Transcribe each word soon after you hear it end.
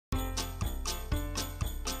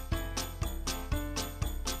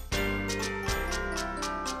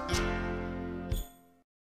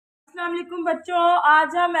अस्सलाम वालेकुम बच्चों,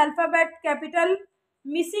 आज हम अल्फ़ाबेट कैपिटल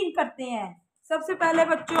मिसिंग करते हैं। सबसे पहले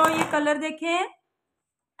बच्चों ये कलर देखें।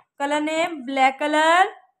 Colour name black colour,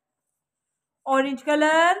 orange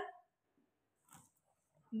colour,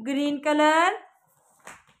 green colour,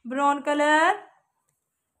 brown colour,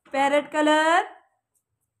 parrot colour,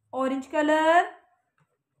 orange colour,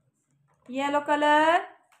 yellow colour,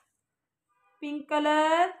 pink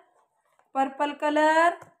colour, purple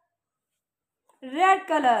colour, red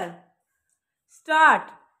colour. Start.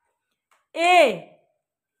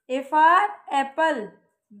 A for apple.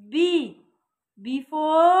 B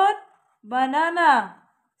for banana.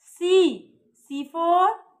 C for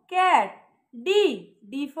cat. D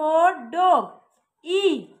for dog. E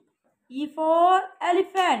for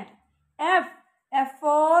elephant. F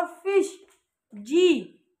for fish. G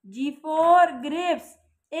for grapes.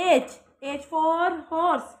 H for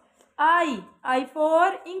horse. I for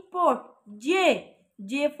inkpot.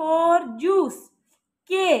 J for juice.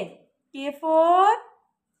 K for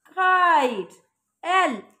kite.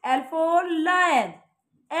 L for lion.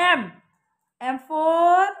 M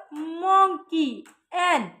for monkey.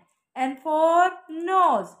 N for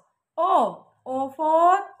nose. O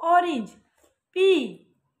for orange. P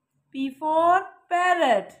for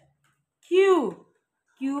parrot. Q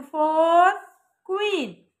for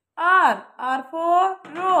queen. R for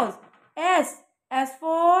rose. S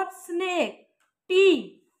for snake.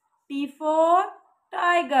 T for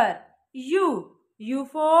tiger. U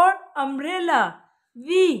for umbrella.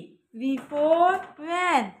 V for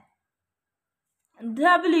van.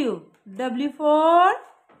 W for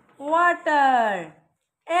water.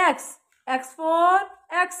 X for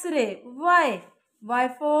x-ray. Y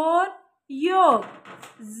for yolk.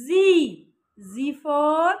 Z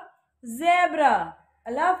for zebra.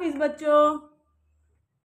 अल्लाह हाफिज़ बच्चों।